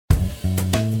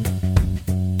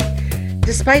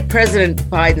Despite President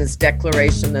Biden's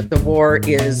declaration that the war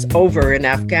is over in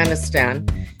Afghanistan,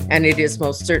 and it is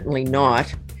most certainly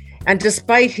not, and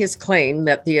despite his claim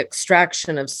that the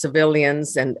extraction of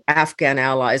civilians and Afghan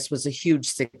allies was a huge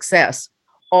success,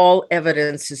 all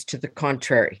evidence is to the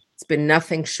contrary. It's been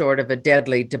nothing short of a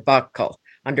deadly debacle,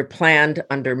 underplanned,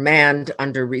 undermanned,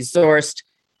 under-resourced,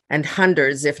 and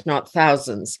hundreds, if not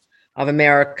thousands, of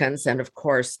Americans and, of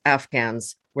course,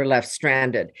 Afghans were left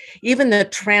stranded. Even the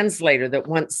translator that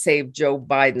once saved Joe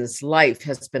Biden's life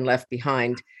has been left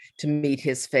behind to meet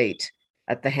his fate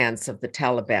at the hands of the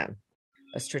Taliban.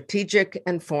 A strategic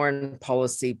and foreign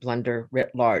policy blunder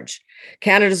writ large.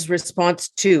 Canada's response,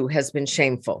 too, has been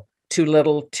shameful. Too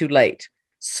little, too late.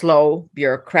 Slow,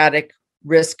 bureaucratic,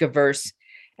 risk-averse,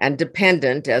 and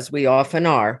dependent, as we often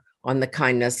are, on the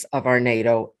kindness of our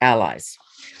NATO allies.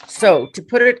 So, to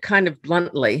put it kind of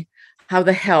bluntly, how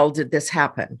the hell did this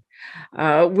happen?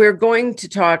 We're going to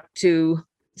talk to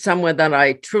someone that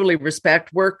I truly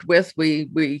respect, worked with.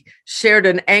 We shared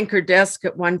an anchor desk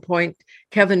at one point,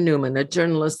 Kevin Newman, a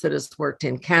journalist that has worked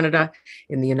in Canada,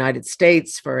 in the United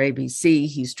States for ABC.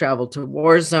 He's traveled to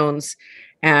war zones,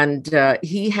 and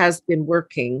he has been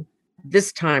working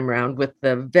this time around with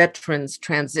the Veterans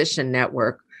Transition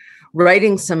Network,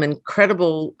 writing some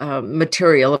incredible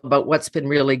material about what's been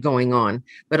really going on,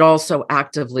 but also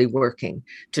actively working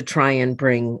to try and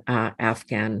bring our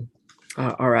Afghan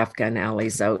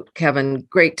allies out. Kevin,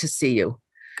 great to see you.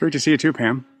 Great to see you too,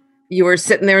 Pam. You were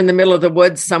sitting there in the middle of the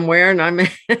woods somewhere, and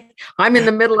I'm in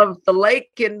the middle of the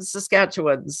lake in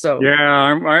Saskatchewan. So yeah,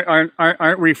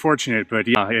 aren't we fortunate? But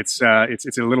yeah, it's a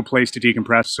little place to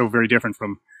decompress. So very different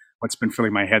from what's been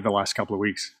filling my head the last couple of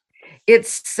weeks.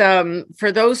 It's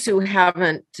for those who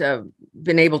haven't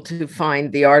been able to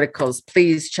find the articles,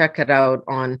 please check it out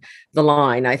on the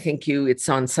line. I think it's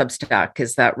on Substack.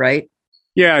 Is that right?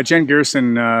 Yeah, Jen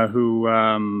Gerson, who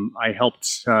I helped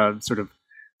sort of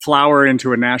flower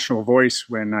into a national voice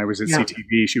when I was at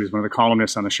CTV. She was one of the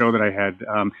columnists on the show that I had.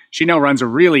 She now runs a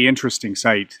really interesting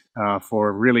site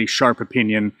for really sharp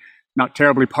opinion, not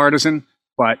terribly partisan,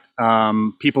 but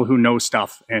people who know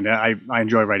stuff, and I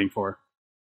enjoy writing for her.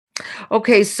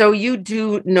 Okay, so you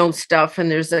do know stuff, and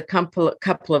there's a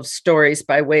couple of stories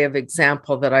by way of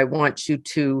example that I want you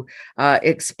to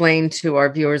explain to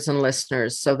our viewers and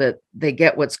listeners so that they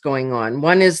get what's going on.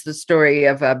 One is the story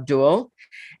of Abdul,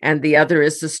 and the other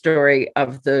is the story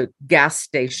of the gas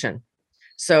station.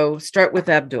 So start with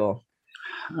Abdul.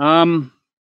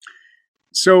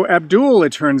 So Abdul,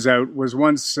 it turns out, was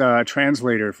once a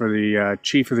translator for the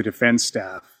chief of the defense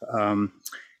staff.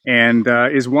 And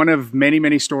is one of many,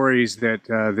 many stories that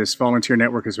this volunteer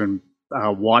network has been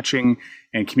watching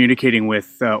and communicating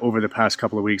with over the past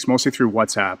couple of weeks, mostly through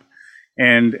WhatsApp.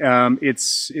 And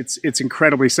it's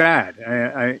incredibly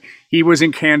sad. He was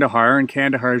in Kandahar, and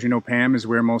Kandahar, as you know, Pam, is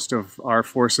where most of our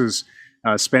forces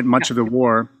spent much of the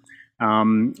war.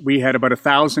 We had about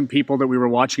 1,000 people that we were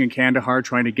watching in Kandahar,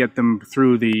 trying to get them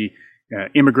through the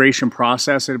immigration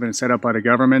process that had been set up by the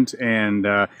government, and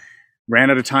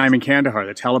ran out of time in Kandahar.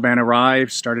 The Taliban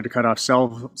arrived, started to cut off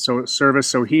cell service.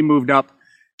 So he moved up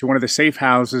to one of the safe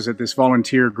houses that this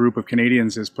volunteer group of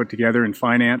Canadians has put together and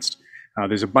financed.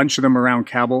 There's a bunch of them around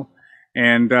Kabul.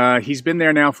 And he's been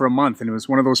there now for a month. And it was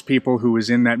one of those people who was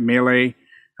in that melee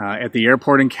at the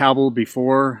airport in Kabul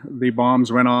before the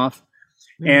bombs went off.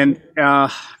 Mm-hmm.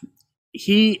 And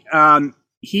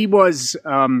he was,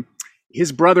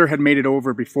 his brother had made it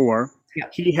over before. Yeah.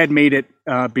 He had made it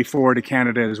before to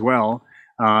Canada as well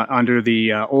under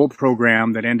the old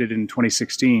program that ended in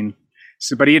 2016.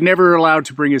 So, but he had never allowed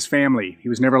to bring his family. He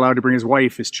was never allowed to bring his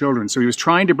wife, his children. So he was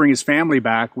trying to bring his family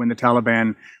back when the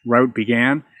Taliban rout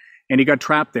began, and he got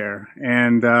trapped there.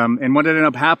 And what ended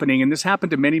up happening, and this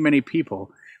happened to many, many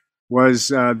people, was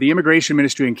the immigration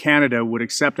ministry in Canada would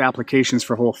accept applications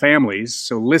for whole families,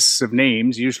 so lists of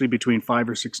names, usually between 5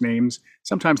 or 6 names,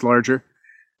 sometimes larger.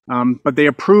 But they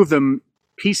approved them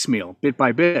piecemeal, bit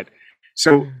by bit.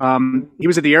 So he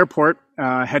was at the airport,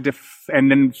 and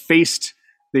then faced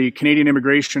the Canadian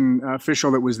immigration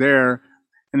official that was there.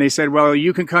 And they said, well,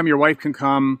 you can come, your wife can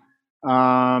come,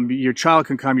 your child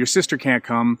can come, your sister can't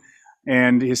come.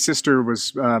 And his sister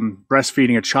was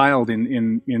breastfeeding a child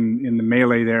in the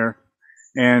melee there,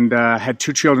 and had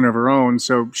 2 children of her own.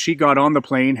 So she got on the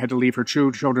plane, had to leave her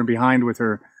 2 children behind with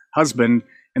her husband,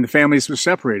 and the families were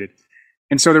separated.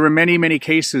 And so there were many, many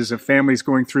cases of families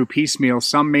going through piecemeal.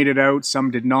 Some made it out,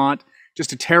 some did not.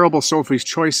 Just a terrible Sophie's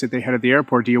choice that they had at the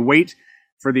airport. Do you wait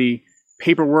for the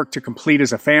paperwork to complete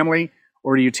as a family,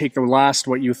 or do you take the last,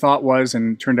 what you thought was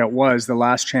and turned out was the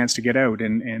last chance to get out?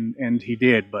 And he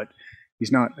did, but he's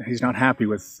not happy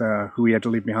with who he had to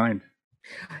leave behind.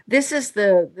 This is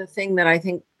the thing that I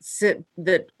think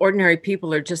that ordinary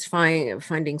people are just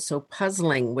finding so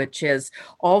puzzling, which is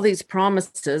all these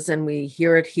promises, and we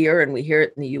hear it here and we hear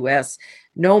it in the US.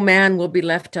 No man will be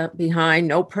left behind,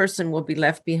 no person will be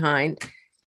left behind.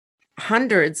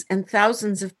 Hundreds and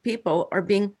thousands of people are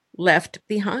being left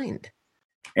behind.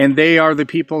 And they are the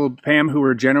people, Pam, who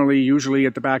are usually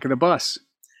at the back of the bus.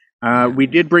 We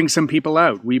did bring some people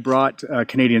out. We brought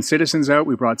Canadian citizens out.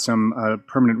 We brought some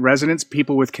permanent residents,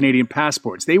 people with Canadian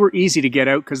passports. They were easy to get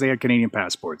out because they had Canadian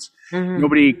passports. Mm-hmm.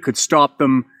 Nobody could stop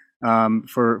them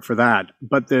for that.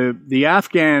 But the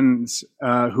Afghans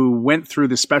who went through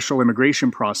the special immigration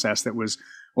process that was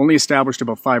only established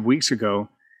about 5 weeks ago,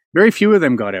 very few of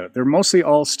them got out. They're mostly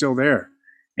all still there.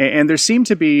 And there seemed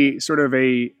to be sort of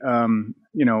a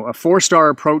 4-star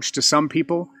approach to some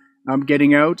people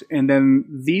getting out, and then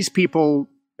these people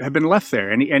have been left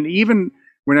there. And even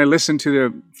when I listen to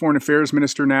the Foreign Affairs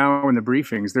Minister now in the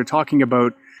briefings, they're talking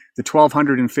about the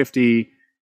 1,250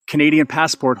 Canadian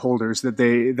passport holders that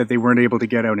they weren't able to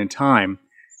get out in time.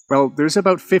 Well, there's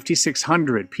about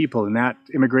 5,600 people in that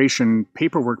immigration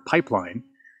paperwork pipeline.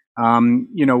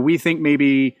 We think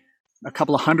maybe a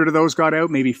couple of hundred of those got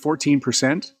out, maybe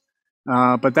 14%,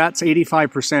 but that's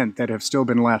 85% that have still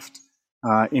been left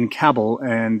in Kabul,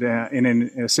 and in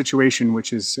a situation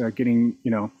which is getting,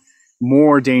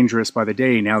 more dangerous by the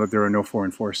day now that there are no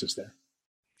foreign forces there.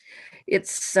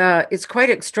 It's quite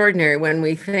extraordinary when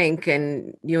we think,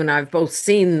 and you and I have both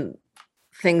seen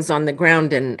things on the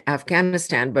ground in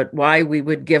Afghanistan, but why we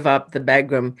would give up the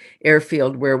Bagram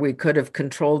airfield where we could have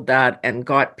controlled that and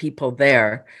got people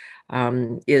there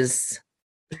is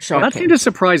shocking. Well, that seemed to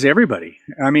surprise everybody.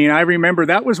 I mean, I remember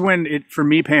that was when for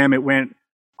me, Pam, it went,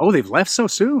 oh, they've left so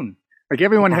soon. Like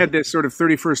everyone had this sort of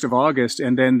 31st of August,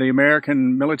 and then the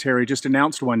American military just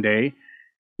announced one day,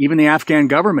 even the Afghan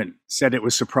government said it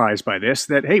was surprised by this,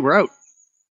 that, hey, we're out.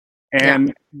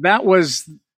 And that was,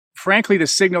 frankly, the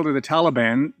signal to the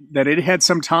Taliban that it had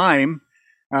some time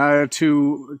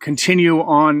to continue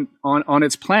on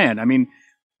its plan. I mean,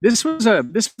 this was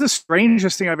the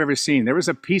strangest thing I've ever seen. There was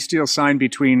a peace deal signed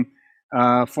between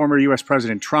former U.S.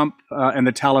 President Trump and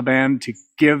the Taliban to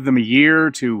give them a year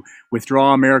to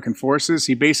withdraw American forces.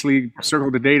 He basically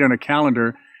circled a date on a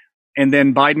calendar, and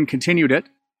then Biden continued it.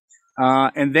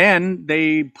 And then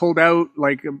they pulled out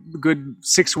like a good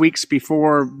 6 weeks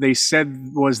before they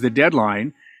said was the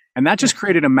deadline. And that just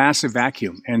created a massive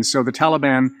vacuum. And so the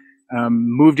Taliban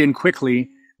moved in quickly,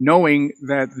 knowing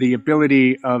that the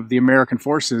ability of the American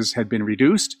forces had been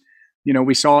reduced.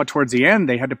 We saw towards the end,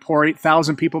 they had to pour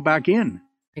 8,000 people back in.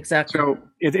 Exactly. So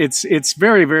it's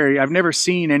very, very, I've never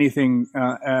seen anything,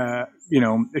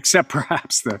 except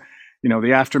perhaps the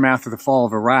aftermath of the fall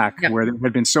of Iraq, where there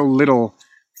had been so little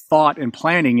thought and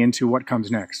planning into what comes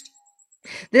next.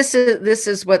 This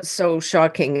is what's so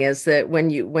shocking, is that when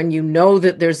you know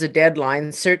that there's a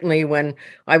deadline. Certainly when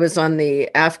I was on the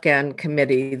Afghan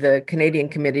committee, the Canadian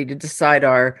committee, to decide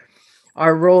our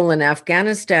role in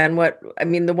Afghanistan,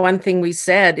 the one thing we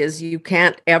said is you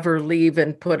can't ever leave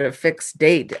and put a fixed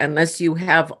date unless you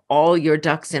have all your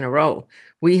ducks in a row.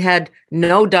 We had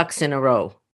no ducks in a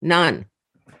row, none.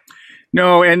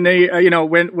 No, and they,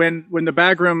 when the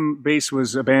Bagram base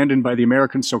was abandoned by the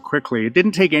Americans so quickly, it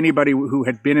didn't take anybody who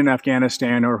had been in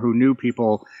Afghanistan or who knew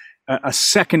people a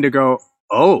second to go,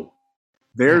 oh,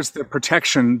 there's the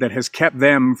protection that has kept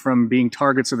them from being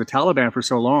targets of the Taliban for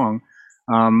so long.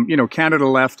 Canada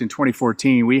left in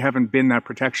 2014. We haven't been that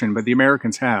protection, but the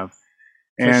Americans have.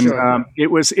 And sure. It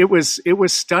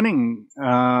was stunning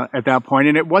at that point,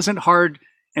 and it wasn't hard.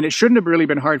 And it shouldn't have really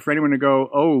been hard for anyone to go,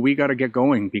 oh, we got to get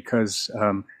going, because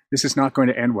this is not going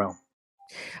to end well.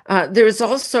 There's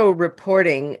also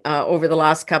reporting over the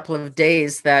last couple of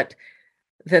days that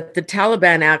the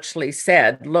Taliban actually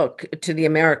said, look, to the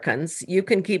Americans, you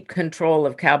can keep control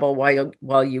of Kabul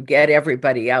while you get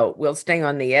everybody out. We'll stay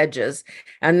on the edges.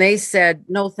 And they said,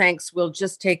 no, thanks. We'll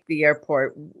just take the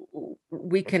airport.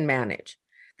 We can manage.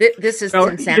 This is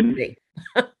insanity.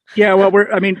 Yeah, well,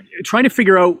 trying to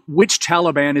figure out which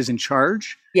Taliban is in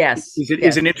charge. Yes,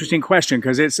 is an interesting question,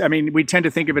 because we tend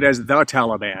to think of it as the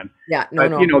Taliban. Yeah,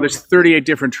 there's 38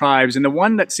 different tribes, and the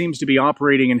one that seems to be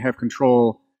operating and have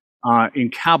control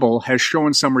in Kabul has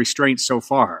shown some restraint so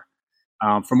far.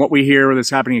 From what we hear that's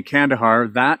happening in Kandahar,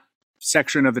 that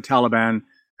section of the Taliban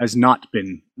has not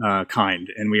been kind,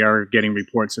 and we are getting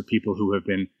reports of people who have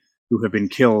been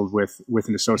killed with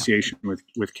an association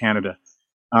with Canada.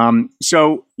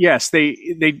 So yes,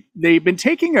 they've been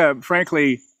taking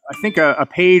frankly, I think a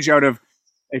page out of,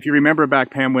 if you remember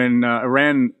back, Pam, when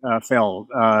Iran fell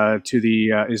to the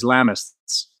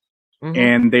Islamists,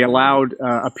 and they allowed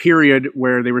a period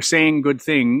where they were saying good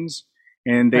things,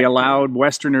 and they allowed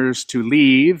Westerners to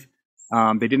leave.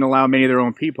 They didn't allow many of their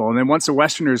own people, and then once the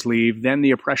Westerners leave, then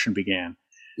the oppression began.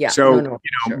 Yeah. So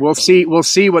we'll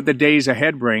see what the days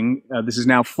ahead bring. This is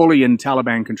now fully in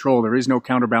Taliban control. There is no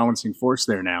counterbalancing force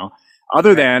there now,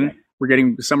 other than we're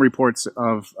getting some reports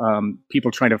of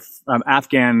people trying to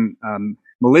Afghan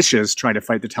militias trying to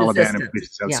fight the Taliban and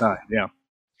places outside. Yeah.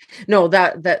 No,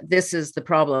 that this is the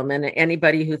problem, and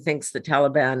anybody who thinks the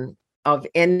Taliban of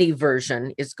any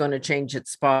version is going to change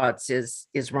its spots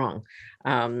is wrong.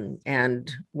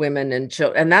 And women and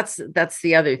children, and that's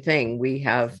the other thing. We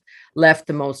have left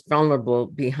the most vulnerable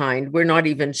behind. We're not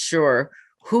even sure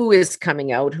who is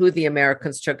coming out, who the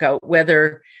Americans took out,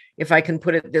 whether, if I can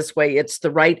put it this way, it's the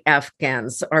right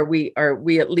Afghans. Are we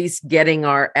at least getting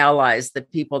our allies, the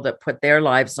people that put their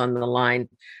lives on the line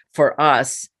for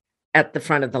us, at the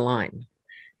front of the line?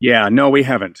 Yeah, no, we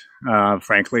haven't.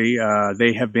 Frankly,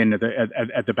 they have been at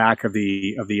the back of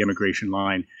the immigration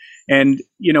line. And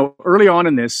early on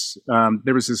in this,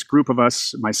 there was this group of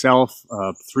us, myself,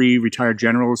 3 retired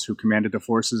generals who commanded the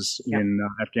forces in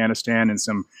Afghanistan, and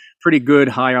some pretty good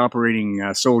high operating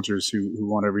soldiers who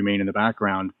want to remain in the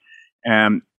background.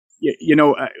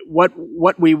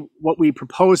 What we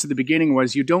proposed at the beginning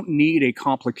was, you don't need a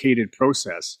complicated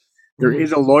process. There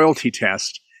is a loyalty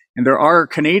test. And there are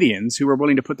Canadians who are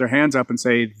willing to put their hands up and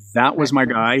say, that was my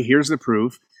guy. Here's the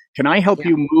proof. Can I help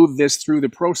you move this through the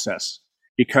process?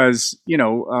 Because,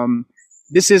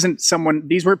 this isn't someone,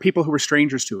 these weren't people who were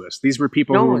strangers to us. These were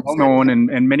people who were well known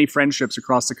and many friendships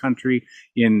across the country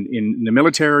in the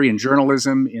military, in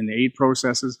journalism, in the aid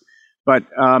processes. But,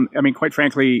 quite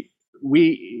frankly,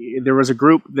 there was a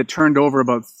group that turned over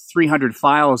about 300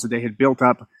 files that they had built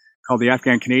up called the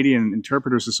Afghan Canadian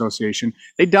Interpreters Association.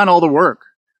 They'd done all the work.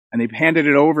 And they've handed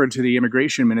it over to the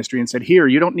immigration ministry and said, here,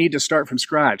 you don't need to start from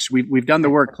scratch. We've done the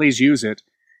work. Please use it.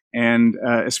 And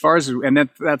that's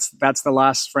the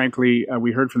last, frankly,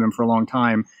 we heard from them for a long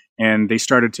time. And they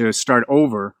started to start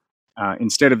over.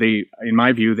 Instead of in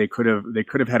my view, they could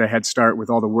have had a head start with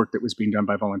all the work that was being done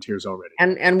by volunteers already.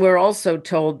 And we're also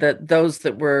told that those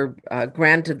that were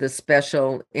granted the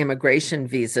special immigration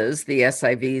visas, the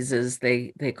SI visas,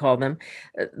 they call them,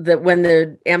 that when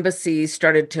the embassy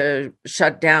started to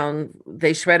shut down,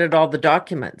 they shredded all the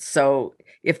documents. So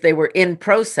if they were in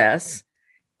process,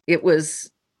 it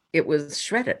was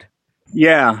shredded.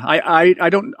 Yeah, I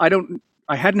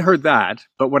hadn't heard that,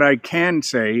 but what I can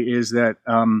say is that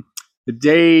the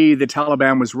day the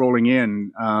Taliban was rolling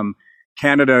in,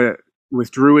 Canada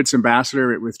withdrew its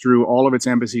ambassador, it withdrew all of its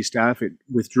embassy staff, it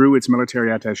withdrew its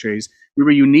military attachés. We were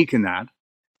unique in that.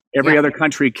 Every other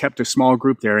country kept a small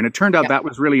group there. And it turned out that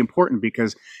was really important,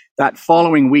 because that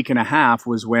following week and a half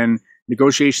was when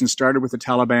negotiations started with the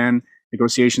Taliban,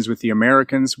 negotiations with the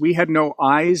Americans. We had no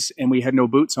eyes and we had no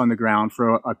boots on the ground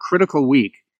for a critical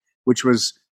week, which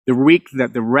was the week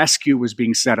that the rescue was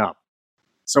being set up.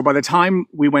 So by the time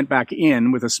we went back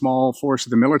in with a small force of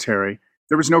the military,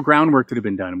 there was no groundwork that had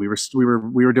been done. We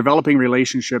were developing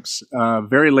relationships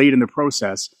very late in the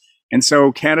process, and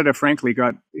so Canada, frankly,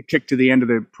 got kicked to the end of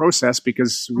the process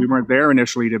because we weren't there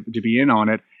initially to be in on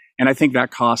it. And I think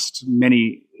that cost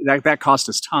that cost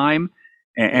us time,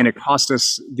 and it cost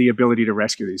us the ability to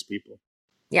rescue these people.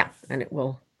 Yeah, and it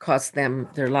will cost them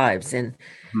their lives in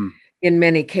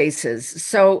many cases.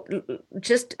 So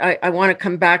just, I want to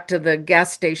come back to the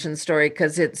gas station story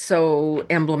because it's so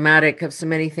emblematic of so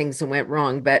many things that went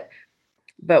wrong. But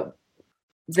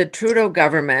the Trudeau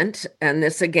government, and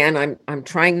this again, I'm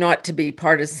trying not to be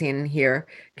partisan here,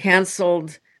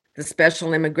 canceled the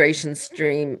special immigration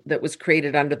stream that was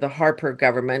created under the Harper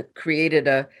government, created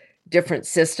a different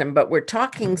system. But we're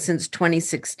talking since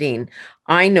 2016.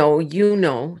 I know,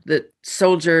 that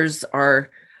soldiers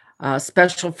are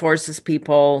special forces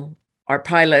people, our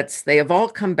pilots, they have all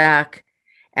come back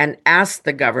and asked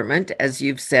the government, as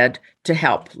you've said, to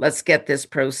help. Let's get this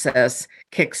process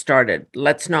kickstarted.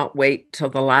 Let's not wait till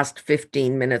the last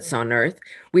 15 minutes on Earth.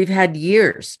 We've had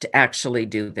years to actually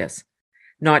do this,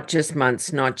 not just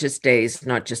months, not just days,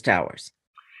 not just hours.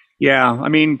 Yeah,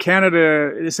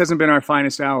 Canada, this hasn't been our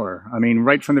finest hour.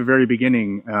 Right from the very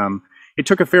beginning, it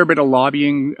took a fair bit of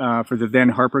lobbying for the then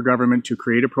Harper government to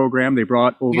create a program. They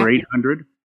brought over 800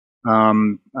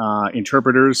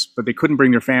 interpreters, but they couldn't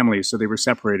bring their families, so they were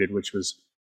separated, which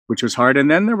was hard. And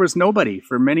then there was nobody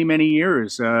for many, many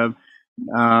years. And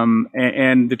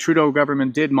the Trudeau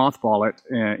government did mothball it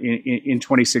in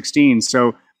 2016.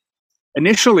 So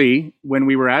initially, when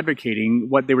we were advocating,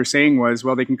 what they were saying was,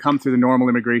 well, they can come through the normal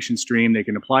immigration stream, they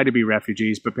can apply to be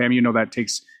refugees, but Pam, that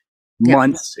takes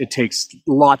months. It takes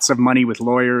lots of money with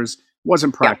lawyers.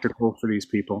 wasn't practical for these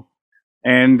people.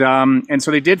 And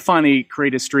so they did finally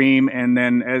create a stream. And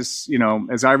then, as you know,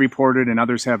 as I reported and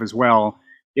others have as well,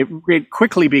 it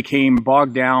quickly became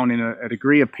bogged down in a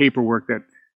degree of paperwork that,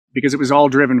 because it was all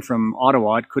driven from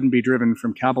Ottawa, it couldn't be driven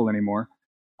from Kabul anymore.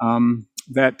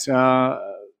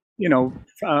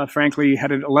 Frankly,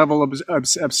 had a level of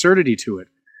absurdity to it.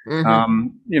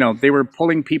 Mm-hmm. They were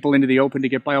pulling people into the open to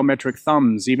get biometric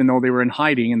thumbs, even though they were in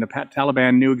hiding, and the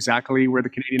Taliban knew exactly where the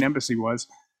Canadian embassy was.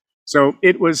 So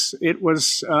it was.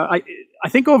 I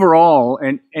think overall,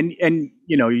 and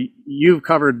you've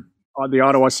covered the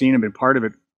Ottawa scene and been part of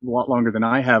it a lot longer than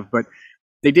I have, but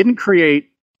they didn't create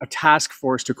a task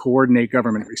force to coordinate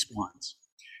government response.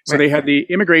 So They had the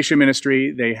Immigration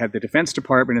Ministry, they had the Defense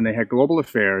Department, and they had Global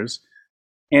Affairs,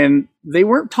 and they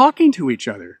weren't talking to each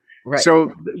other. Right.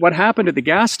 So what happened at the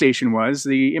gas station was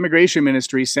the Immigration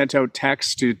Ministry sent out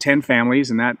texts to 10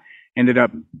 families, and that ended up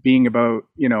being about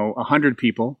 100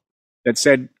 people that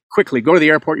said, quickly, go to the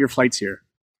airport, your flight's here.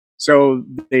 So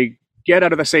they get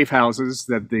out of the safe houses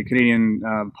that the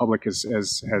Canadian public has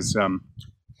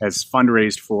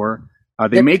fundraised for.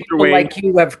 They make their way, like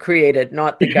you have created,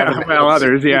 not the government. Well,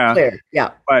 others, clear.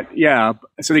 But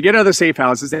so they get out of the safe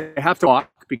houses. They have to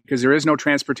walk because there is no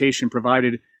transportation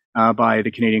provided by the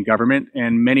Canadian government,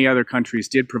 and many other countries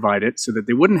did provide it so that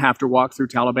they wouldn't have to walk through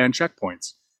Taliban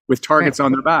checkpoints with targets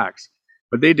on their backs.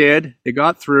 But they did. They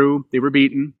got through. They were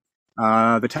beaten.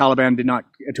 The Taliban did not,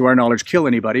 to our knowledge, kill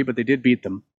anybody, but they did beat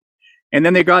them. And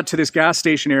then they got to this gas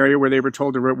station area where they were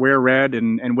told to wear red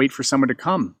and wait for someone to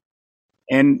come.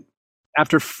 And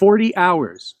after 40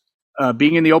 hours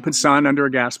being in the open sun under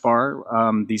a gas bar,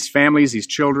 these families, these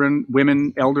children,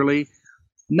 women, elderly,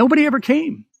 nobody ever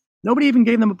came. Nobody even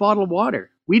gave them a bottle of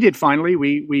water. We did finally.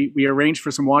 We arranged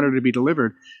for some water to be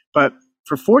delivered. But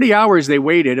for 40 hours, they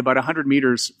waited about 100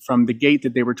 meters from the gate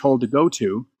that they were told to go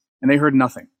to, and they heard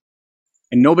nothing.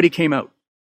 And nobody came out.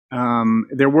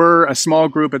 There were a small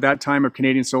group at that time of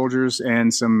Canadian soldiers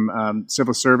and some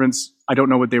civil servants. I don't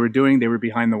know what they were doing. They were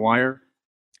behind the wire.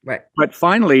 Right. But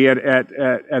finally, at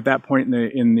that point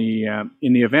in the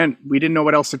event, we didn't know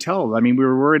what else to tell. I mean, we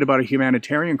were worried about a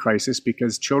humanitarian crisis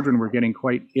because children were getting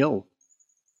quite ill,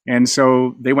 and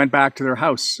so they went back to their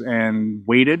house and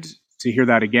waited to hear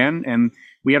that again. And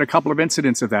we had a couple of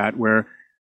incidents of that where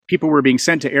people were being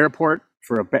sent to airport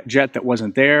for a jet that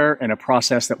wasn't there and a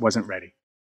process that wasn't ready,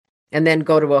 and then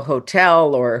go to a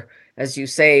hotel or, as you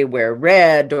say, wear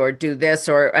red or do this.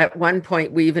 Or at one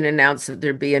point, we even announced that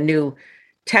there'd be a new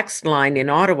text line in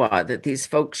Ottawa that these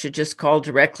folks should just call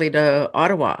directly to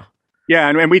Ottawa. Yeah,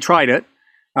 and we tried it.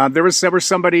 There was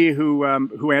somebody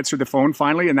who answered the phone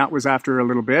finally, and that was after a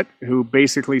little bit, who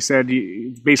basically sent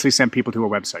people to a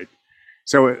website.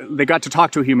 So they got to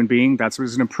talk to a human being. That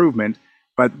was an improvement,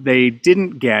 but they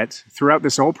didn't get, throughout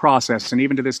this whole process, and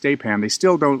even to this day, Pam, they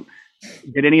still don't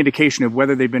get any indication of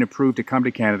whether they've been approved to come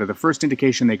to Canada. The first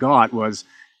indication they got was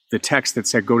the text that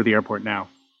said, go to the airport now.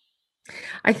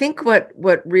 I think what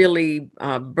really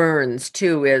burns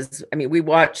too is, I mean, we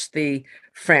watch the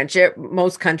French.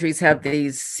 Most countries have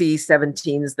these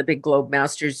C-17s, the big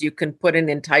Globemasters. You can put an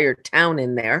entire town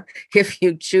in there if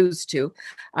you choose to.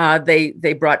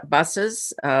 They brought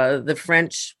buses. The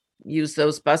French use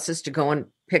those buses to go and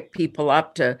pick people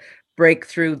up, to break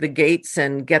through the gates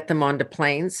and get them onto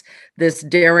planes. This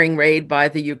daring raid by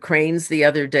the Ukrainians the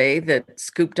other day that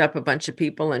scooped up a bunch of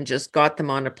people and just got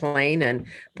them on a plane and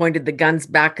pointed the guns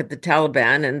back at the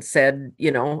Taliban and said,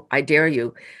 I dare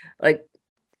you. Like,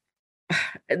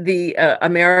 the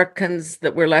Americans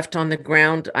that were left on the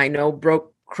ground, I know, broke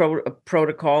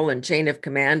protocol and chain of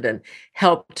command and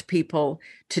helped people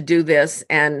to do this.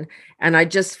 And I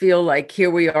just feel like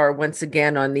here we are once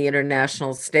again on the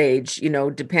international stage,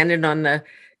 dependent on the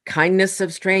kindness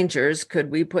of strangers.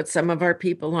 Could we put some of our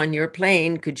people on your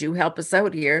plane? Could you help us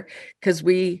out here? Because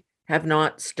we have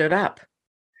not stood up.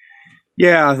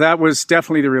 Yeah, that was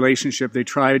definitely the relationship they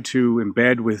tried to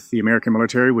embed with the American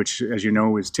military, which, as you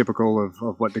know, is typical of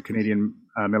what the Canadian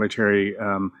military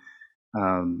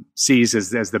sees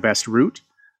as the best route.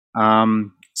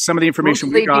 Some of the information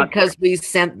mostly we got, because we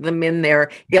sent them in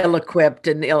there ill-equipped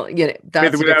and we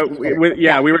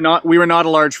were not a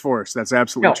large force. That's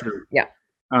absolutely true. Yeah.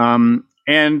 And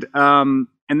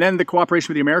then the cooperation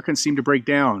with the Americans seemed to break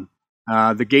down.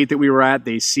 The gate that we were at,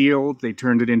 they sealed. They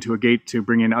turned it into a gate to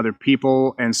bring in other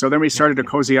people, and so then we started to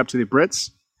cozy up to the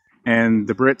Brits, and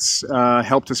the Brits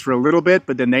helped us for a little bit,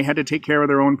 but then they had to take care of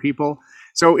their own people.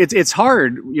 So it's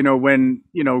hard, when,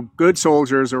 good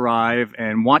soldiers arrive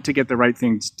and want to get the right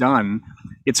things done.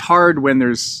 It's hard when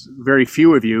there's very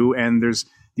few of you and there's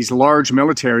these large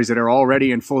militaries that are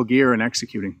already in full gear and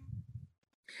executing.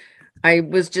 I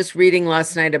was just reading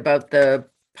last night about the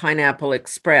Pineapple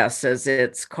Express, as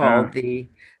it's Uh, called, the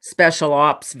Special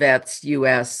Ops Vets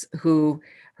US, who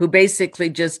basically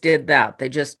just did that.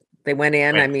 They went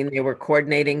in. right. I mean, they were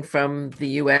coordinating from the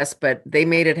US, but they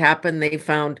made it happen. They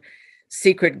found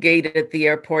secret gate at the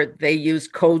airport. They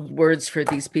used code words for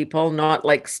these people, not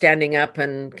like standing up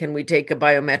and can we take a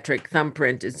biometric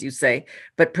thumbprint, as you say,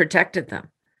 but protected them.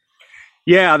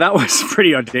 Yeah, that was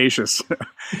pretty audacious.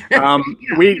 Yeah.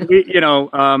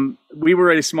 We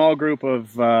were a small group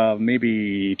of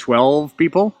maybe 12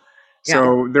 people. Yeah.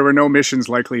 So there were no missions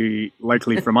likely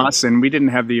from us, and we didn't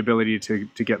have the ability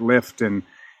to get lift Yeah.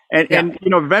 and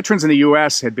veterans in the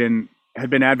U.S. had been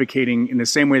advocating in the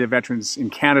same way that veterans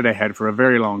in Canada had for a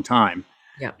very long time,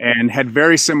 Yeah. and had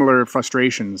very similar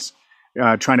frustrations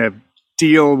trying to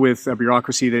deal with a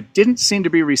bureaucracy that didn't seem to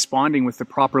be responding with the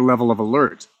proper level of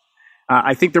alert.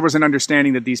 I think there was an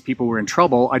understanding that these people were in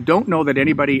trouble. I don't know that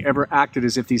anybody ever acted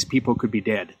as if these people could be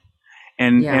dead,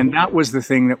 Yeah. and that was the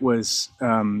thing that was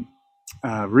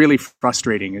really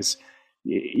frustrating. Is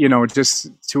just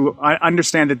to I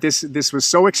understand that this was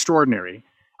so extraordinary.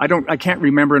 I can't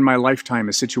remember in my lifetime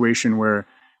a situation where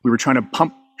we were trying to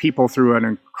pump people through an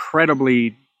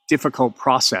incredibly difficult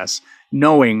process,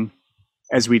 knowing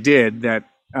as we did that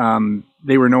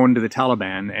they were known to the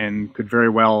Taliban and could very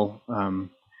well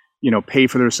pay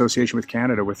for their association with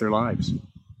Canada with their lives.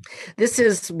 This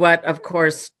is what, of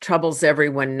course, troubles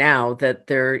everyone now, that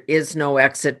there is no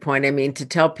exit point. I mean, to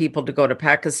tell people to go to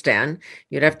Pakistan,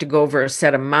 you'd have to go over a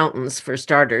set of mountains for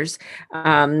starters.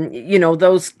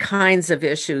 Those kinds of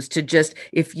issues to just,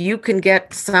 if you can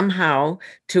get somehow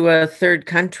to a third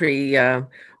country,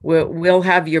 we'll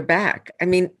have your back. I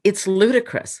mean, it's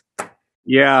ludicrous.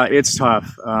 Yeah, it's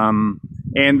tough.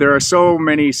 And there are so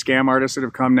many scam artists that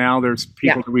have come now. There's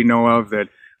Yeah. people that we know of that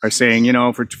are saying,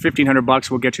 for $1,500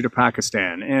 we'll get you to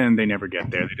Pakistan, and they never get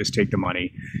there. They just take the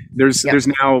money. There's Yeah. there's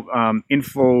now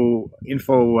info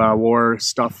war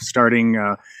stuff starting,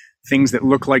 things that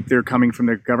look like they're coming from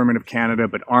the government of Canada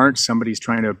but aren't. Somebody's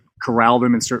trying to corral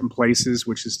them in certain places,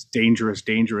 which is dangerous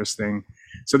thing.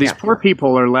 So these Yeah. poor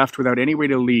people are left without any way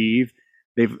to leave.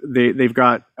 They've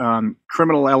got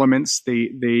criminal elements.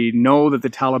 They know that the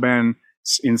Taliban,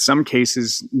 in some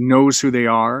cases, knows who they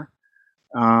are,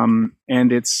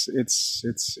 and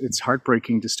it's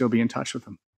heartbreaking to still be in touch with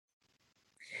them.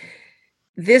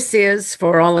 This is,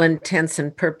 for all intents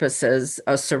and purposes,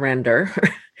 a surrender.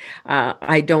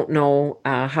 I don't know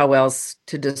how else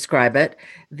to describe it.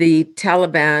 The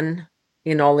Taliban,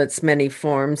 in all its many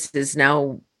forms, is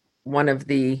now one of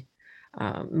the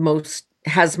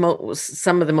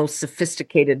some of the most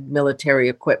sophisticated military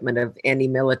equipment of any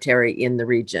military in the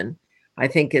region. I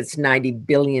think it's $90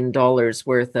 billion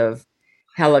worth of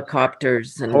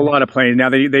helicopters A whole and lot of planes. Now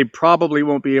they probably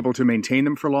won't be able to maintain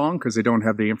them for long because they don't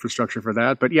have the infrastructure for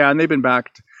that. But yeah, and they've been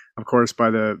backed, of course,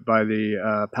 by the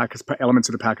elements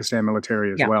of the Pakistan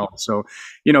military as yeah. well. So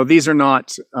these are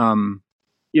not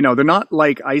they're not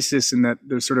like ISIS in that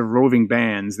they're sort of roving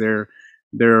bands.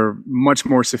 They're much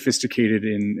more sophisticated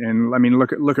and I mean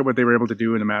look at what they were able to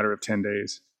do in a matter of 10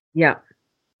 days. Yeah.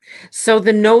 So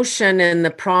the notion and the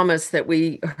promise that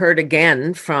we heard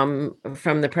again from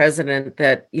the president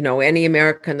that, any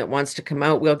American that wants to come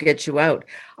out, we'll get you out.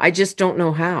 I just don't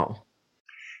know how.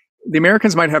 The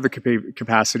Americans might have the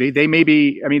capacity. They may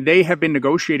be. I mean, they have been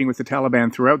negotiating with the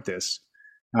Taliban throughout this.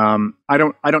 I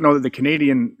don't know that the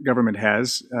Canadian government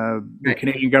has. The Right.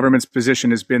 Canadian government's position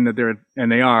has been that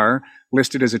they are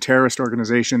listed as a terrorist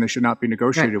organization. They should not be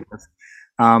negotiated with.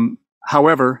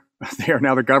 However, they are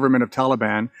now the government of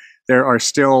Taliban. There are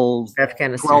still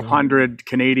Afghanistan. 1,200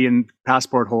 Canadian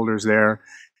passport holders there,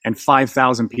 and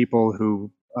 5,000 people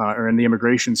who are in the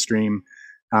immigration stream.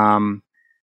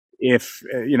 If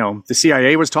the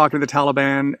CIA was talking to the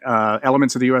Taliban,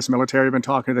 elements of the U.S. military have been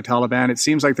talking to the Taliban. It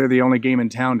seems like they're the only game in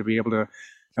town to be able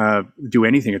to do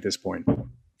anything at this point.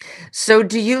 So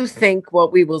do you think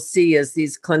what we will see is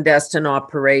these clandestine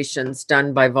operations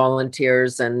done by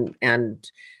volunteers and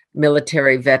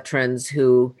military veterans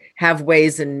who have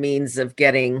ways and means of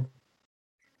getting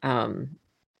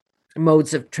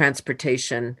modes of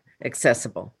transportation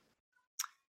accessible?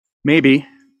 Maybe.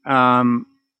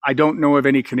 I don't know of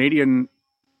any Canadian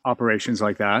operations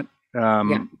like that.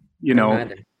 No.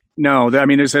 I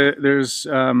mean, there's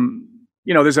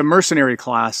a mercenary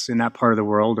class in that part of the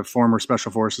world of former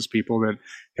special forces people that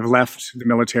have left the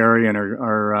military and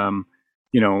are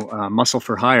muscle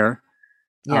for hire.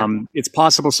 Yeah. It's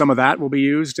possible some of that will be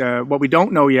used. What we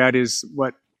don't know yet is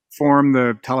what form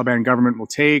the Taliban government will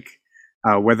take,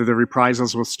 whether the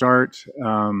reprisals will start.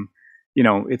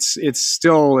 It's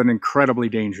still an incredibly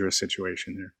dangerous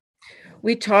situation there.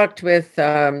 We talked with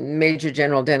Major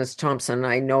General Dennis Thompson.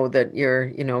 I know that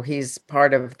he's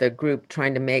part of the group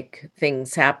trying to make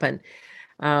things happen.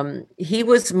 He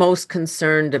was most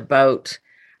concerned about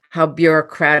how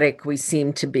bureaucratic we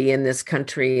seem to be in this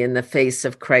country in the face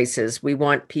of crisis. We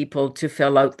want people to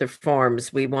fill out their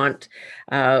forms. We want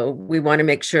to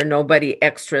make sure nobody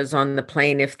extras on the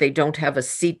plane if they don't have a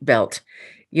seat belt.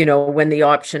 When the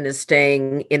option is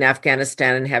staying in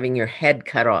Afghanistan and having your head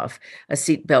cut off, a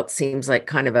seat belt seems like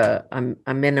kind of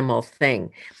a minimal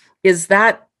thing.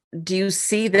 Do you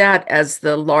see that as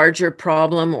the larger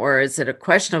problem, or is it a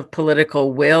question of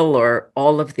political will, or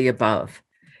all of the above?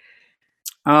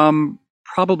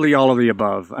 Probably all of the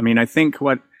above. I mean, I think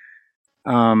what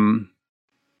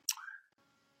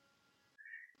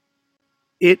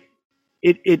it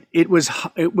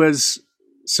was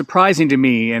surprising to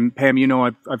me, and Pam,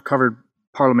 I've covered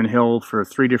Parliament Hill for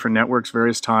 3 different networks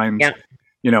various times. Yeah.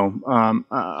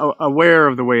 Aware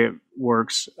of the way it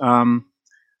works.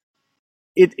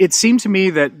 It seemed to me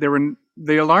that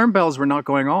the alarm bells were not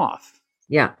going off.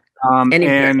 Yeah.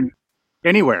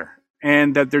 Anywhere.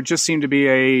 And that there just seemed to be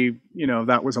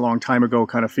that was a long time ago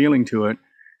kind of feeling to it,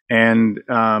 and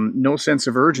no sense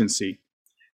of urgency.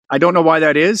 I don't know why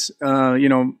that is.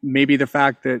 Maybe the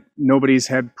fact that nobody's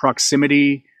had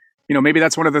proximity. Maybe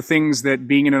that's one of the things that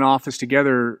being in an office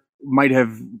together might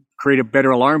have created better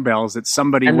alarm bells, that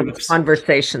somebody and the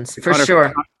conversations for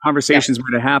sure. Conversations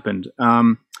might have happened.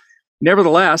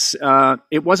 Nevertheless,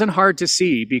 it wasn't hard to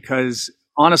see, because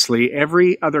honestly,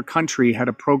 every other country had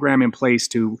a program in place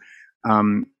to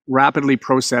rapidly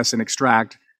process and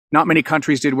extract. Not many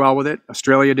countries did well with it.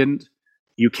 Australia didn't.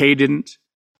 UK didn't.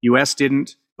 US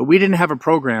didn't. But we didn't have a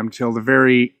program till the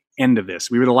very end of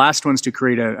this. We were the last ones to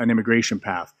create an immigration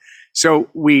path. So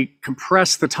we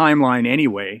compressed the timeline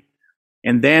anyway.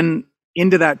 And then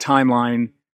into that timeline,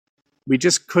 we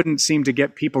just couldn't seem to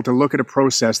get people to look at a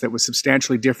process that was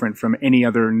substantially different from any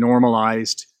other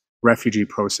normalized refugee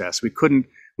process. We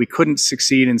couldn't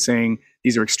succeed in saying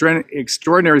these are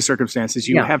extraordinary circumstances.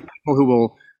 You have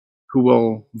people who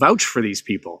will vouch for these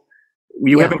people.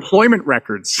 You have employment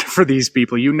records for these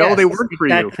people. They work for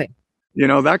you.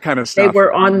 That kind of stuff. They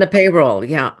were on the payroll.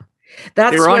 Yeah.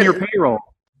 They were on your payroll.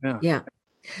 Yeah. Yeah.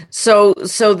 So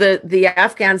the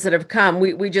Afghans that have come,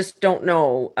 we just don't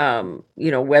know,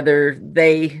 whether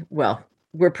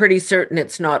we're pretty certain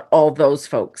it's not all those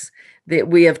folks that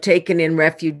we have taken in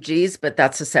refugees, but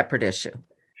that's a separate issue.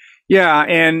 Yeah.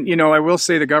 And, I will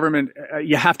say the government,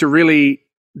 you have to really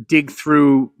dig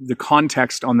through the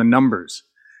context on the numbers.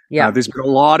 Yeah. There's been a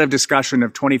lot of discussion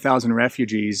of 20,000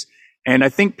 refugees. And I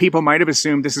think people might have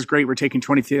assumed this is great. We're taking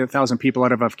 20,000 people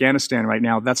out of Afghanistan right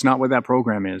now. That's not what that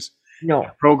program is. No.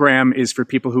 The program is for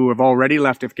people who have already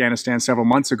left Afghanistan several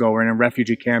months ago or in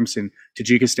refugee camps in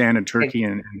Tajikistan and Turkey.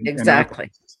 Exactly.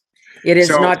 It is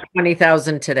not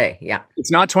 20,000 today. Yeah.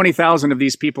 It's not 20,000 of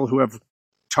these people who have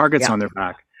targets on their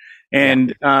back.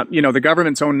 And, the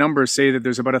government's own numbers say that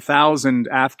there's about 1,000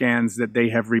 Afghans that they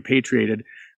have repatriated.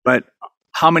 But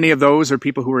how many of those are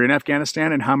people who were in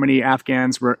Afghanistan and how many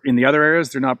Afghans were in the other areas?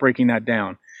 They're not breaking that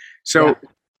down. So,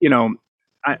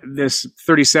 this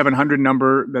 3,700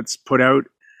 number that's put out,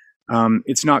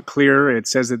 it's not clear. It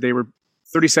says that they were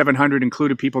 3,700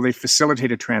 included people they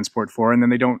facilitated transport for, and then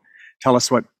they don't tell us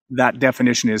what that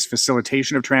definition is.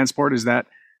 Facilitation of transport, is that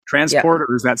transport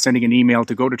or is that sending an email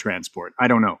to go to transport? I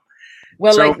don't know.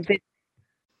 Well,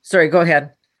 sorry, go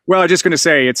ahead. Well, I'm just going to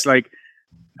say it's like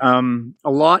a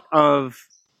lot of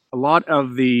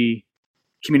the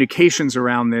communications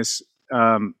around this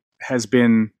has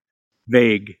been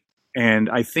vague, and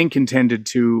I think intended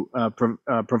to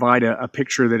provide a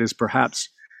picture that is perhaps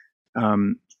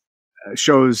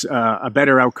shows a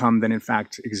better outcome than in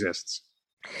fact exists.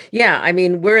 Yeah, I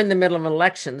mean, we're in the middle of an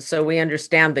election, so we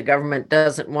understand the government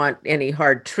doesn't want any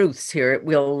hard truths here. It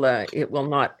will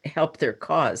not help their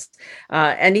cause.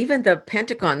 And even the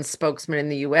Pentagon spokesman in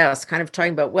the U.S. kind of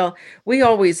talking about, well, we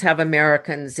always have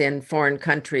Americans in foreign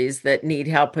countries that need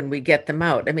help and we get them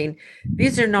out. I mean,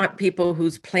 these are not people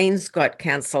whose planes got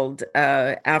canceled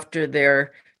after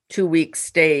their 2-week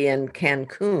stay in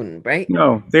Cancun, right?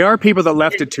 No, they are people that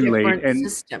left it too late. And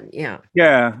system,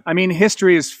 yeah. I mean,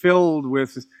 history is filled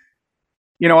with,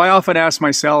 I often ask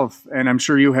myself, and I'm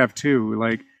sure you have too,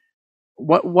 like,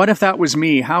 what if that was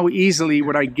me? How easily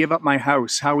would I give up my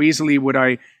house? How easily would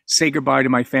I say goodbye to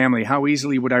my family? How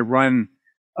easily would I run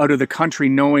out of the country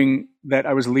knowing that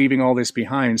I was leaving all this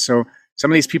behind? So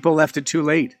some of these people left it too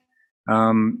late.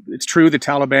 It's true the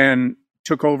Taliban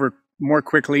took over more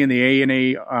quickly, and the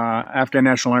ANA, Afghan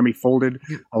National Army, folded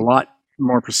a lot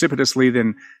more precipitously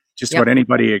than just about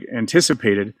anybody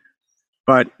anticipated.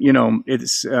 But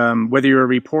it's whether you're a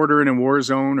reporter in a war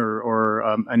zone or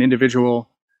an individual,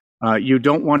 you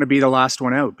don't want to be the last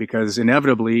one out, because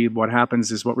inevitably what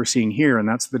happens is what we're seeing here, and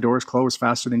that's the doors close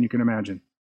faster than you can imagine.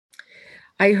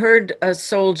 I heard a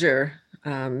soldier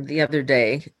the other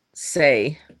day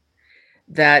say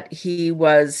that he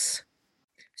was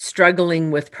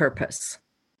struggling with purpose.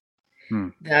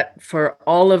 That for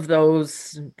all of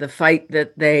the fight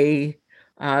that they,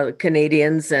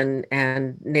 Canadians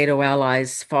and NATO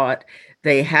allies fought,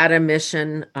 they had a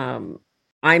mission.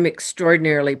 I'm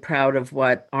extraordinarily proud of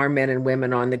what our men and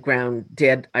women on the ground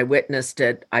did. I witnessed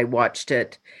it, I watched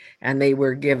it, and they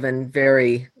were given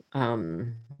very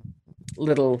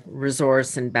little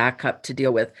resource and backup to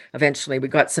deal with. Eventually, we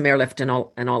got some airlift and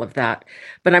all of that.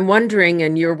 But I'm wondering,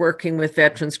 and you're working with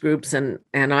veterans groups, and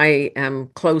I am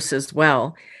close as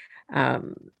well.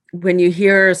 When you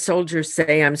hear a soldier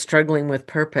say, "I'm struggling with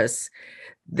purpose,"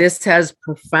 this has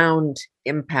profound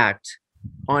impact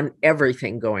on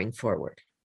everything going forward.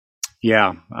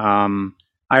 Yeah,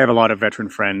 I have a lot of veteran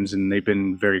friends, and they've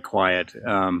been very quiet.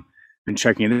 Been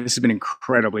checking in. This has been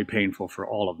incredibly painful for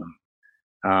all of them.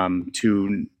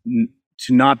 To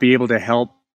not be able to help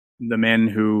the men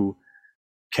who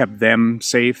kept them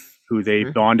safe, who they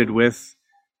bonded with.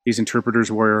 These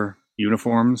interpreters wore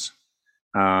uniforms.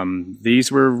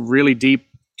 These were really deep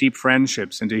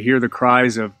friendships, and to hear the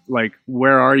cries of like,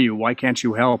 "Where are you? Why can't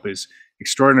you help?" is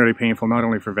extraordinarily painful, not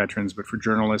only for veterans, but for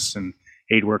journalists and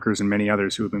aid workers and many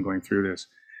others who have been going through this.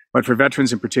 But for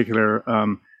veterans in particular,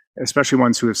 especially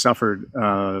ones who have suffered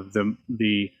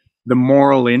the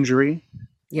moral injury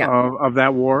of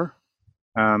that war.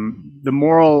 The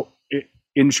moral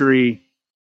injury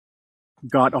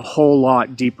got a whole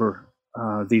lot deeper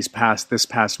this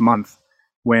past month,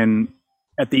 when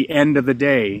at the end of the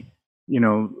day,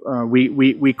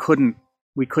 we couldn't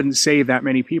save that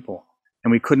many people,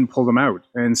 and we couldn't pull them out.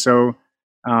 And so,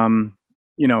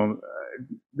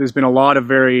 there's been a lot of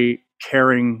very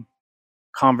caring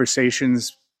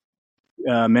conversations,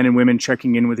 men and women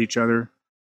checking in with each other,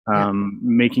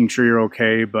 making sure you're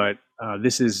okay. But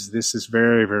this is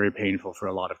very, very painful for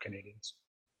a lot of Canadians.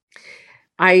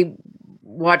 I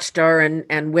watched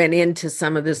and went into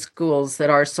some of the schools that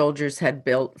our soldiers had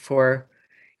built for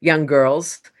young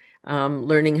girls,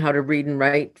 learning how to read and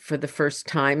write for the first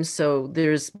time. So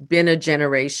there's been a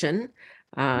generation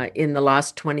in the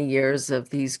last 20 years of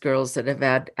these girls that have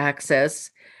had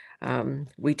access.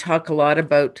 We talk a lot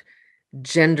about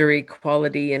gender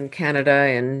equality in Canada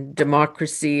and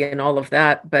democracy and all of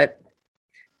that, but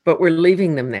we're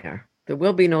leaving them there. There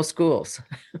will be no schools.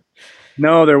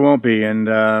 No, there won't be, and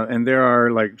there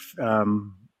are like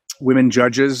women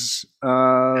judges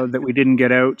that we didn't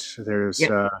get out. There's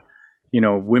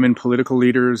women political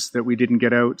leaders that we didn't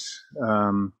get out.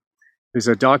 There's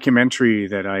a documentary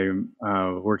that I'm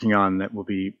working on that will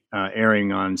be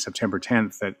airing on September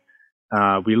 10th. That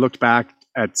we looked back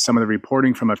at some of the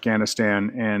reporting from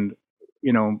Afghanistan, and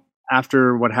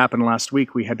after what happened last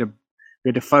week, we had to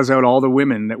fuzz out all the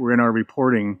women that were in our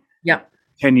reporting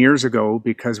 10 years ago,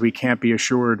 because we can't be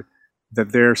assured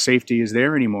that their safety is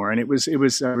there anymore. And I was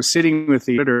sitting with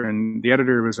the editor, and the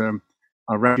editor was a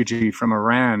refugee from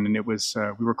Iran, and it was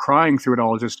we were crying through it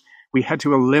all. Just we had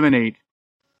to eliminate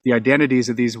the identities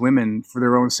of these women for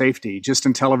their own safety, just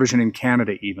in television in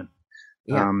Canada even.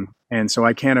 And so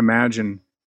I can't imagine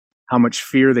how much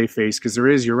fear they face, because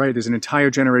you're right, there's an entire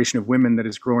generation of women that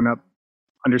has grown up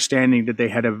understanding that they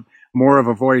had more of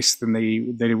a voice than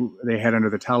they had under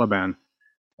the Taliban.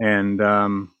 And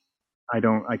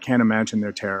I can't imagine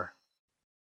their terror.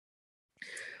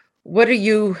 What are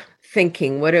you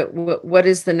thinking? What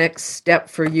is the next step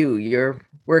for you? You're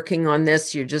working on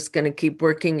this. You're just going to keep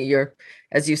working. You're,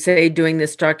 as you say, doing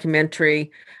this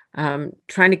documentary,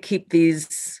 trying to keep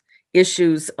these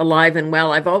issues alive and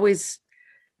well. I've always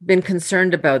been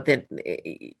concerned about that.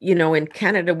 In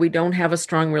Canada, we don't have a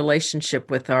strong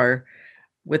relationship with our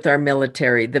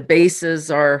military. The bases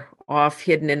are off,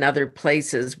 hidden in other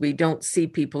places. We don't see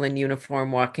people in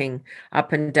uniform walking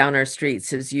up and down our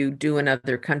streets as you do in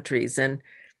other countries, and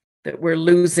that we're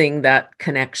losing that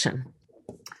connection.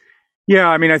 Yeah,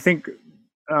 I mean, I think,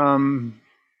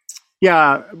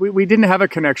 we didn't have a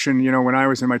connection, when I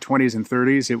was in my 20s and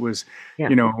 30s. It was,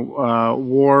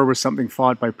 war was something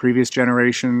fought by previous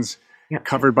generations,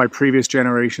 covered by previous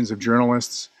generations of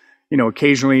journalists.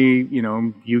 Occasionally,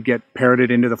 you get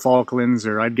parroted into the Falklands,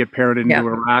 or I'd get parroted into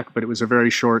Iraq, but it was a very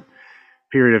short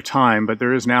period of time. But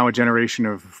there is now a generation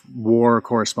of war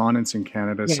correspondents in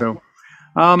Canada. Yeah. So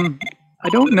I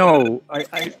don't know.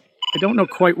 I don't know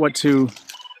quite what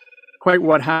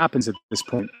happens at this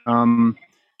point.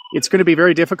 it's going to be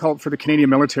very difficult for the Canadian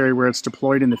military, where it's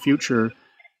deployed in the future,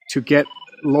 to get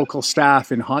local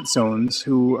staff in hot zones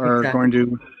who are going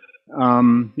to,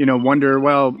 wonder,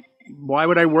 well, why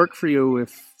would I work for you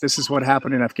if this is what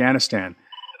happened in Afghanistan?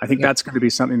 I think that's going to be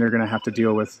something they're going to have to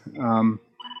deal with.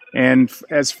 And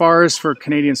as far as for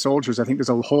Canadian soldiers, I think there's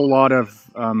a whole lot of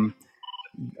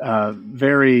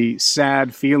very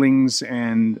sad feelings,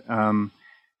 and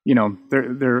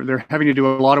they're having to do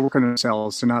a lot of work on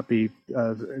themselves to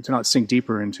not sink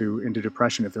deeper into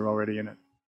depression if they're already in it.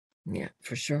 Yeah,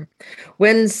 for sure.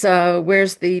 Where's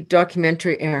the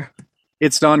documentary air?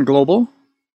 It's on Global,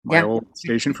 my old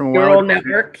station from a while ago.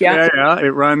 Network, yeah. It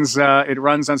runs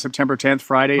on September 10th,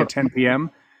 Friday at 10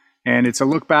 p.m. And it's a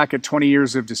look back at 20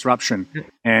 years of disruption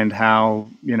and how,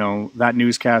 that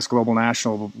newscast, Global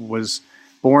National, was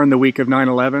born the week of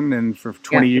 9/11, and for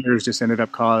 20 years just ended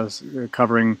up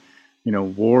covering,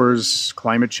 wars,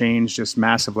 climate change, just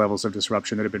massive levels of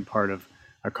disruption that have been part of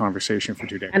our conversation for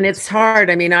 2 decades. And it's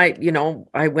hard. I mean,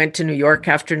 I went to New York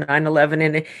after 9/11,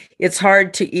 and it's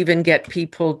hard to even get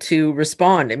people to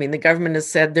respond. I mean, the government has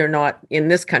said they're not, in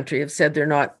this country, have said they're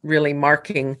not really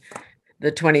marking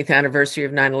the 20th anniversary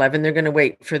of 9/11. They're going to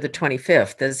wait for the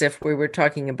 25th, as if we were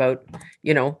talking about,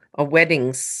 a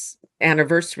wedding's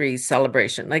anniversary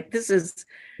celebration. Like, this is...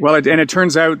 Well, and it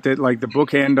turns out that, like, the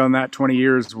bookend on that 20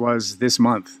 years was this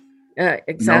month.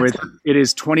 Exactly. It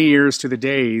is 20 years to the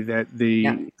day that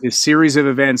the series of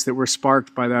events that were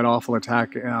sparked by that awful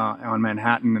attack on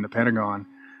Manhattan and the Pentagon,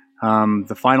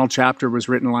 the final chapter was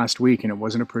written last week, and it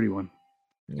wasn't a pretty one.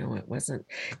 No, it wasn't.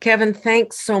 Kevin,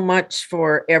 thanks so much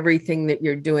for everything that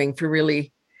you're doing, for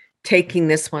really taking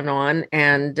this one on,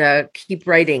 and keep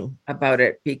writing about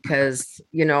it, because,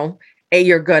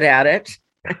 you're good at it,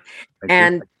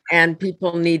 and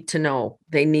people need to know.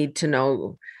 They need to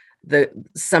know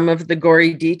some of the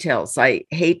gory details. I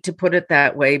hate to put it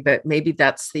that way, but maybe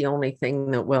that's the only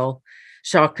thing that will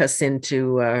shock us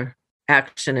into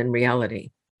action and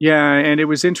reality. Yeah, and it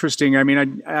was interesting. I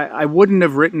mean, I wouldn't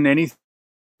have written anything.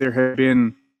 There have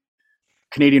been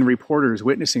Canadian reporters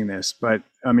witnessing this, but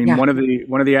I mean, one of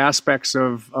the aspects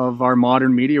of our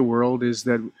modern media world is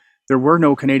that there were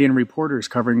no Canadian reporters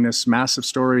covering this massive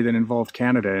story that involved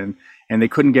Canada, and they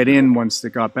couldn't get in once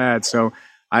it got bad. So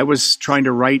I was trying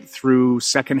to write through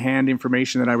secondhand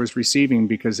information that I was receiving,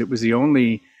 because it was the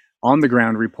only on the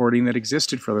ground reporting that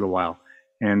existed for a little while.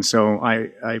 And so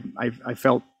I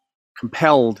felt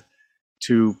compelled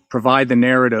to provide the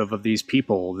narrative of these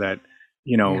people that,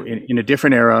 in a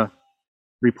different era,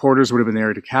 reporters would have been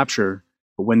there to capture,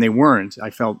 but when they weren't, I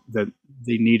felt that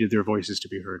they needed their voices to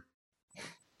be heard.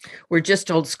 We're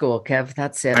just old school, Kev.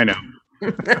 That's it. I know.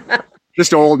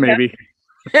 Just old, maybe.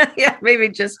 Yeah, maybe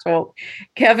just old.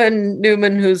 Kevin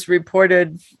Newman, who's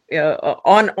reported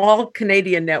on all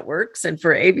Canadian networks and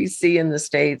for ABC in the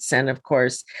States, and of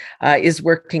course is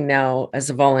working now as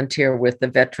a volunteer with the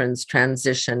Veterans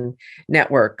Transition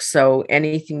Network. So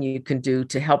anything you can do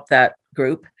to help that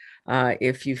group,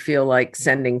 if you feel like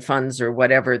sending funds or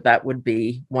whatever, that would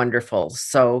be wonderful.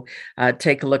 So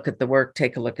take a look at the work,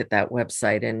 take a look at that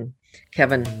website. And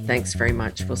Kevin, thanks very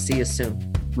much. We'll see you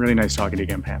soon. Really nice talking to you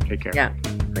again, Pam. Take care. Yeah,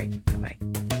 great.